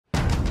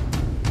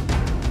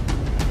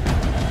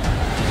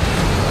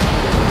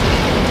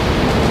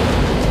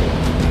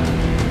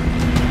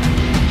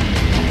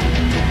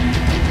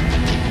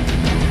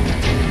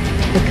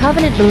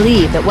Covenant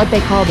believe that what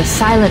they call the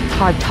Silent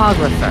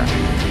Cartographer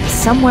is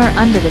somewhere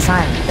under this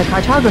island. The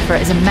Cartographer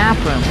is a map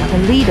room that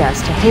will lead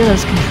us to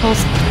Halo's control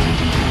center.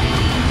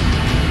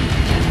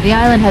 The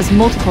island has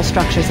multiple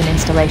structures and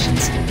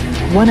installations.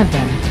 One of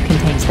them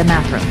contains the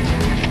map room.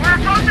 We're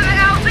approaching the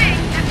LZ.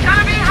 It's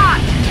gonna be hot.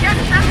 Get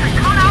set to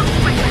come out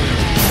quickly.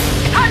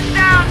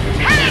 Touchdown!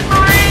 Hit it,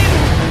 Marine!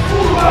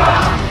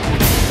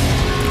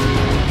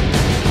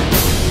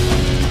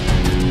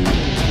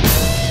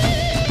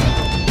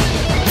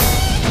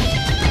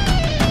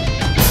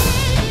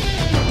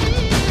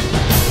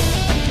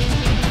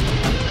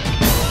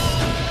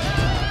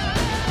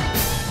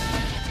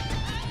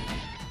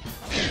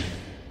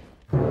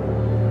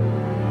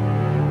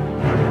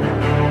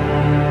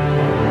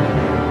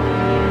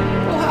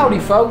 Howdy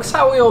folks,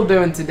 how are we all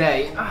doing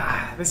today?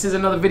 This is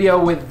another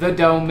video with The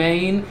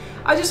Domain.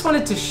 I just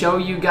wanted to show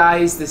you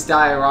guys this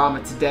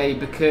diorama today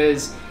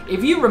because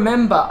if you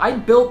remember, I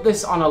built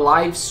this on a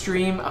live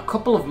stream a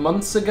couple of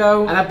months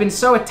ago and I've been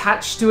so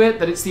attached to it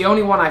that it's the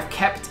only one I've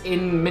kept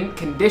in mint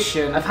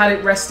condition. I've had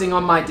it resting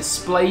on my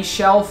display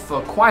shelf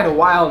for quite a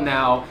while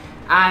now.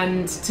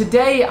 And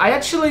today I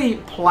actually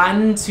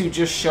planned to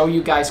just show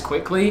you guys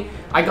quickly.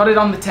 I got it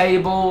on the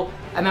table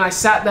and then I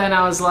sat there and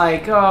I was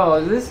like,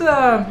 oh, there's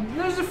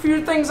a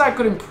few things I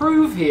could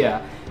improve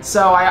here.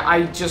 So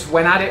I just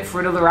went at it for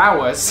another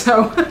hour.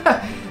 So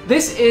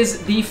this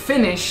is the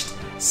finished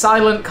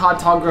Silent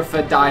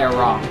Cartographer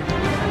diorama.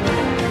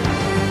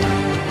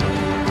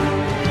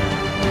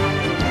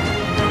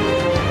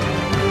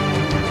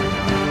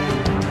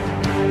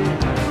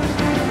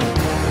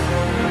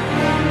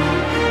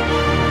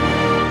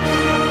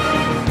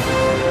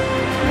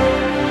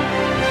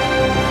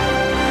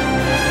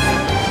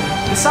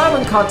 The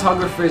Silent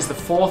Cartographer is the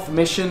 4th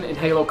mission in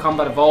Halo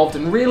Combat Evolved,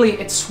 and really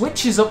it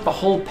switches up the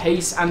whole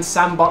pace and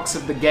sandbox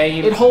of the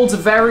game. It holds a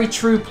very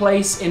true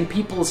place in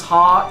people's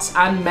hearts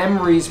and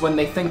memories when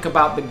they think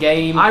about the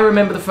game. I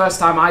remember the first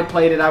time I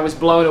played it, I was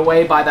blown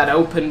away by that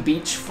open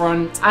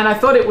beachfront, and I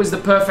thought it was the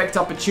perfect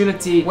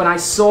opportunity when I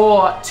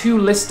saw 2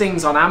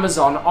 listings on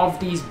Amazon of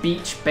these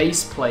beach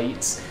base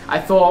plates. I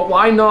thought,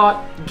 why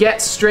not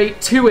get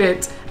straight to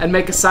it and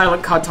make a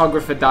Silent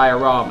Cartographer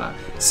diorama?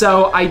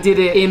 So I did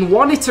it in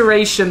 1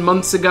 iteration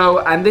months ago,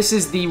 and this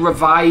is the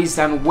revised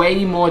and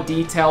way more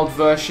detailed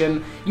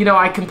version. You know,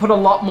 I can put a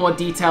lot more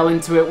detail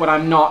into it when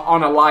I'm not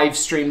on a live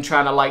stream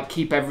trying to like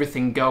keep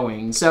everything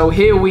going. So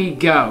here we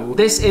go.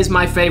 This is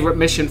my favorite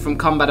mission from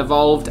Combat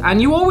Evolved, and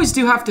you always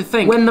do have to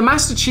think, when the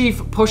Master Chief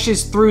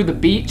pushes through the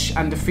beach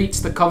and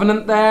defeats the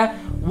Covenant there,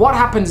 what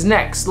happens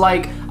next?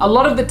 Like, a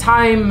lot of the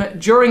time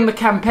during the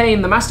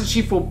campaign, the Master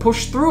Chief will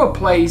push through a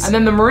place and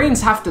then the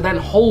Marines have to then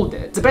hold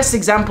it. The best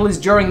example is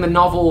during the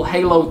novel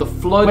Halo the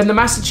Flood. When the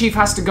Master Chief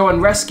has to go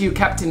and rescue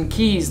Captain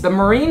Keyes, the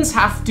Marines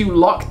have to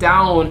lock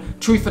down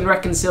Truth and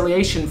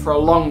Reconciliation for a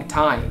long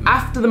time.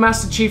 After the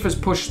Master Chief has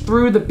pushed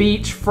through the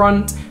beach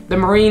front, the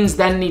Marines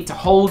then need to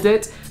hold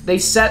it. They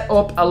set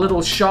up a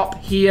little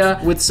shop here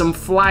with some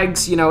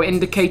flags, you know,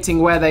 indicating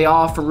where they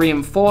are for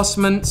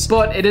reinforcements,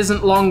 but it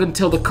isn't long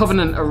until the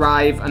Covenant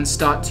arrive and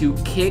start to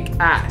kick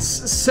ass.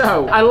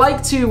 So I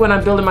like to, when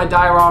I'm building my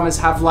dioramas,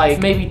 have like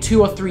maybe 2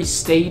 or 3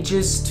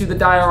 stages to the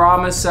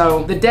diorama.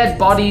 So the dead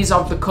bodies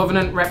of the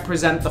Covenant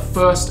represent the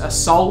first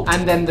assault,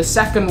 and then the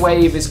second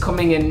wave is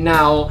coming in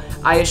now.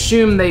 I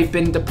assume they've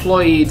been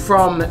deployed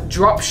from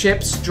drop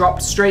ships,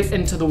 dropped straight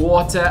into the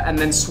water, and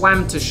then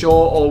swam to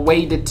shore or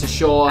waded to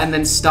shore, and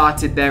then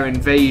started their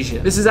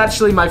invasion. This is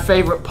actually my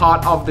favorite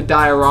part of the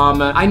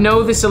diorama. I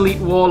know this Elite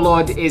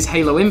Warlord is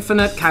Halo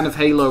Infinite, kind of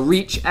Halo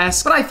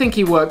Reach-esque, but I think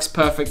he works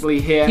perfectly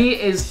here. He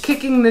is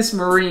kicking this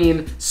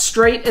Marine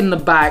straight in the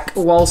back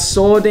while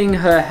swording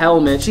her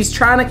helmet. She's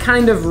trying to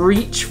kind of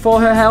reach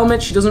for her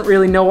helmet. She doesn't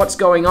really know what's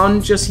going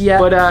on just yet,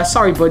 but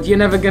sorry bud, you're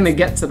never gonna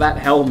get to that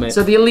helmet.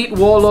 So the Elite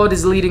Warlord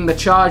is leading the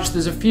charge.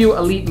 There's a few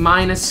Elite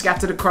Miners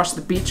scattered across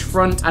the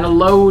beachfront and a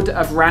load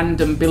of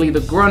random Billy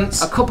the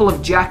Grunts, a couple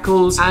of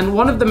Jackals, and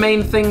one of the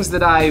main things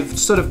that I've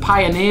sort of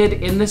pioneered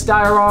in this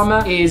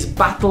diorama is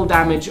battle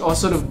damage or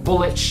sort of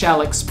bullet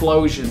shell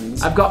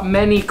explosions. I've got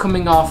many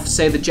coming off,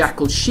 say, the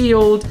Jackal's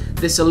shield,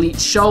 this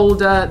Elite's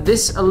shoulder,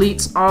 this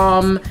Elite's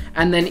arm,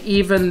 and then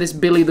even this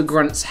Billy the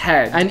Grunt's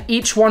head. And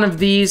each one of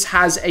these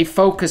has a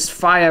focused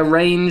fire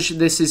range.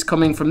 This is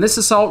coming from this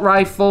assault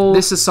rifle,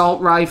 this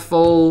assault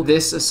rifle,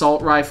 this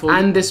assault rifle,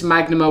 and this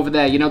Magnum over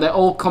there. You know, they're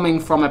all coming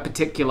from a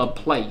particular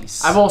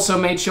place. I've also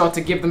made sure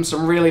to give them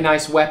some really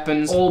nice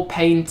weapons, all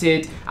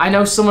painted. I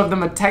know some of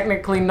them are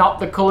technically not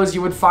the colors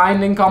you would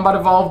find in Combat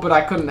Evolved, but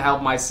I couldn't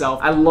help myself.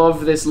 I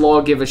love this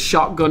Lawgiver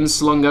shotgun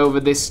slung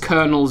over this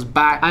Colonel's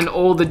back, and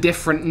all the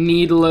different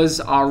needlers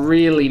are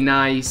really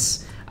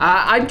nice.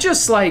 I'm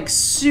just like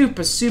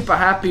super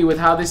happy with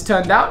how this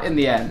turned out in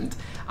the end.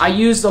 I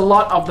used a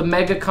lot of the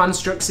Mega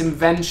Constructs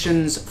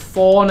Inventions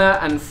fauna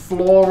and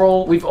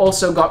floral. We've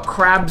also got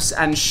crabs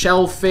and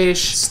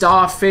shellfish,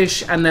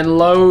 starfish, and then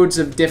loads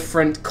of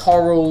different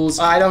corals.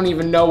 I don't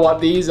even know what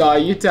these are,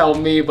 you tell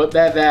me, but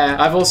they're there.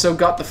 I've also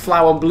got the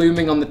flower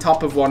blooming on the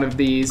top of one of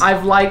these.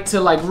 I've liked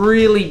to like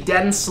really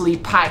densely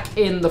pack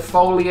in the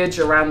foliage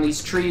around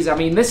these trees. I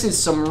mean, this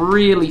is some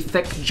really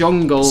thick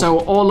jungle, so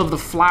all of the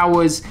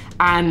flowers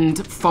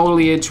and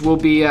foliage will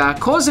be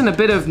causing a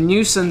bit of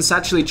nuisance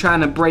actually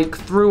trying to break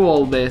through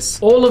all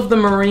this. All of the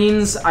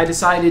marines, I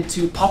decided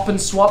to pop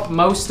and swap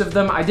most of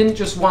them. I didn't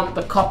just want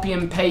the copy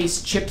and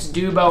paste Chips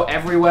Dubo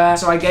everywhere,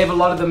 so I gave a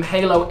lot of them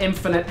Halo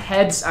Infinite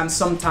heads and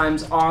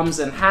sometimes arms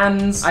and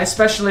hands. I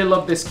especially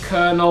love this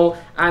Colonel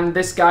and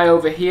this guy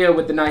over here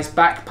with the nice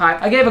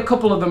backpack. I gave a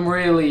couple of them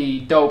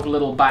really dope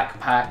little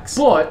backpacks,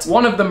 but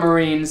one of the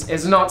marines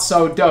is not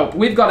so dope.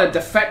 We've got a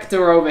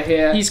defector over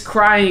here. He's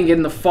crying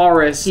in the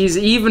forest. He's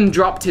even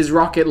dropped his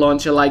rocket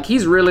launcher. Like,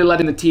 he's really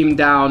letting the team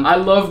down. I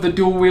love the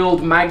dual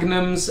wield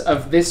magnums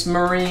of this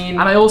marine,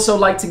 and I also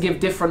like to give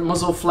different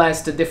muzzle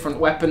flares to different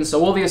weapons.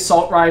 So all the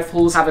assault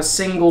rifles have a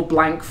single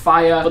blank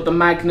fire, but the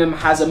magnum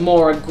has a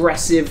more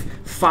aggressive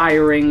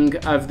firing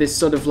of this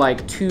sort of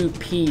like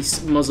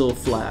two-piece muzzle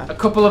flare. A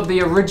couple of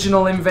the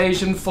original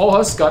invasion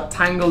force got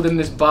tangled in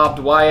this barbed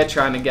wire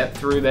trying to get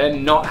through. They're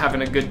not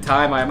having a good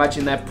time. I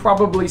imagine they're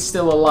probably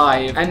still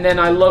alive. And then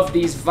I love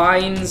these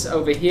vines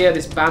over here,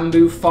 this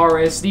bamboo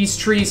forest. These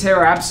trees here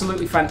are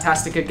absolutely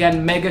fantastic.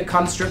 Again, Mega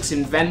Constructs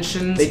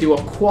Inventions. They do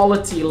a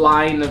quality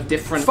line of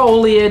different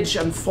foliage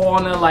and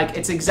fauna. Like,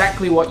 it's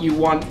exactly what you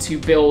want to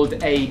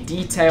build a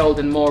detailed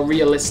and more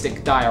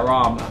realistic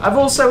diorama. I've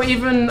also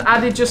even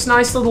added just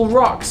nice little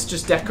rocks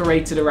just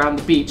decorated around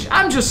the beach.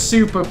 I'm just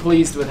super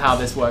pleased with how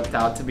this worked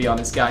out, to be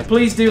honest, guys.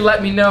 Please do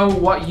let me know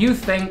what you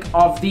think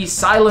of the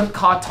Silent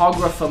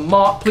Cartographer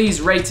MOC.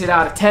 Please rate it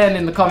out of 10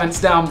 in the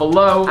comments down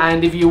below.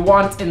 And if you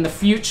want, in the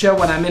future,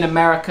 when I'm in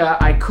America,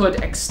 I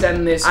could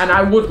extend this, and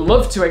I would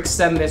love to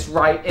extend this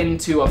right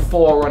into a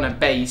Forerunner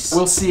base.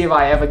 We'll see if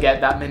I ever get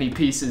that many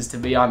pieces, to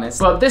be honest.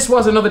 But this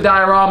was another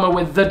diorama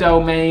with the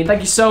domain.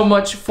 Thank you so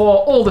much for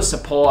all the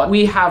support.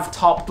 We have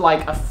topped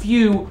like a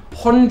few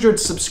hundred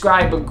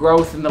subscriber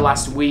growth in the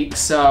last week,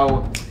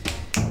 so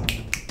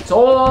it's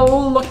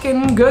all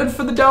looking good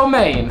for the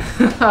domain.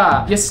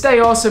 You stay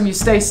awesome, you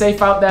stay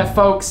safe out there,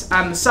 folks,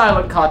 and the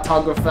Silent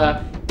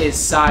Cartographer is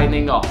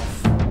signing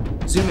off.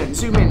 Zoom in,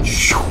 zoom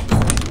in.